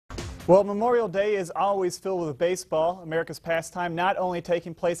Well, Memorial Day is always filled with baseball, America's pastime not only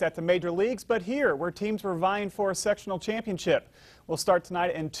taking place at the major leagues, but here, where teams were vying for a sectional championship. We'll start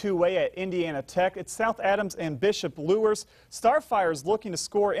tonight in 2A at Indiana Tech. It's South Adams and Bishop Luers. Starfires looking to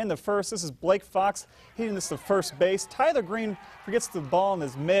score in the first. This is Blake Fox hitting this to first base. Tyler Green forgets the ball in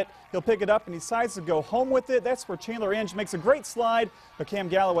his mitt. He'll pick it up and he decides to go home with it. That's where Chandler Inge makes a great slide, but Cam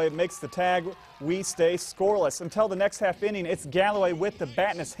Galloway makes the tag. We stay scoreless until the next half inning. It's Galloway with the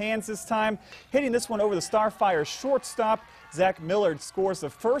bat in his hands this time, hitting this one over the Starfire shortstop. Zach Millard scores the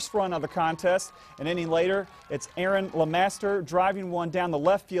first run of the contest. An inning later, it's Aaron Lamaster driving one down the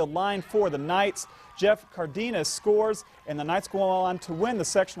left field line for the Knights. Jeff Cardenas scores, and the Knights go on to win the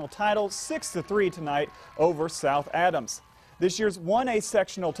sectional title 6-3 tonight over South Adams. This year's 1A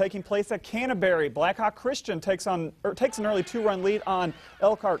sectional taking place at Canterbury. Blackhawk Christian takes an early two-run lead on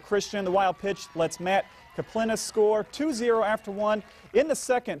Elkhart Christian. The wild pitch lets Matt Kaplina score 2-0 after one. In the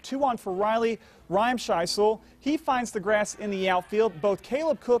second, 2-on for Riley Reimscheissel. He finds the grass in the outfield. Both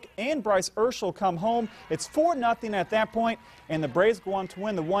Caleb Cook and Bryce Urschel come home. It's 4-0 at that point, and the Braves go on to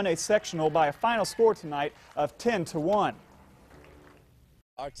win the 1A sectional by a final score tonight of 10-1.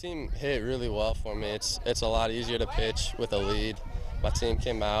 Our team hit really well for me. It's a lot easier to pitch with a lead. My team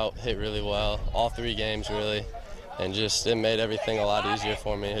came out, hit really well, all three games really, and just it made everything a lot easier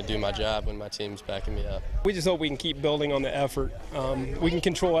for me to do my job when my team's backing me up. We just hope we can keep building on the effort. We can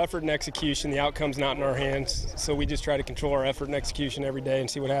control effort and execution. The outcome's not in our hands, so we just try to control our effort and execution every day and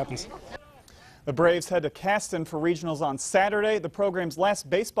see what happens. The Braves head to Caston for regionals on Saturday. The program's last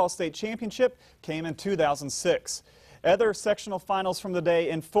baseball state championship came in 2006. Other sectional finals from the day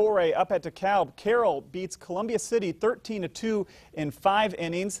in 4A up at DeKalb. Carroll beats Columbia City 13-2 in 5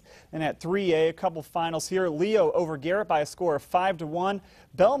 innings. And at 3A, a couple finals here. Leo over Garrett by a score of 5-1.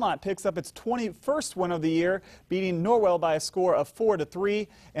 Belmont picks up its 21st win of the year, beating Norwell by a score of 4-3.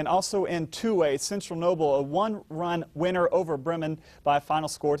 And also in 2A, Central Noble, a one-run winner over Bremen by a final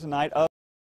score tonight of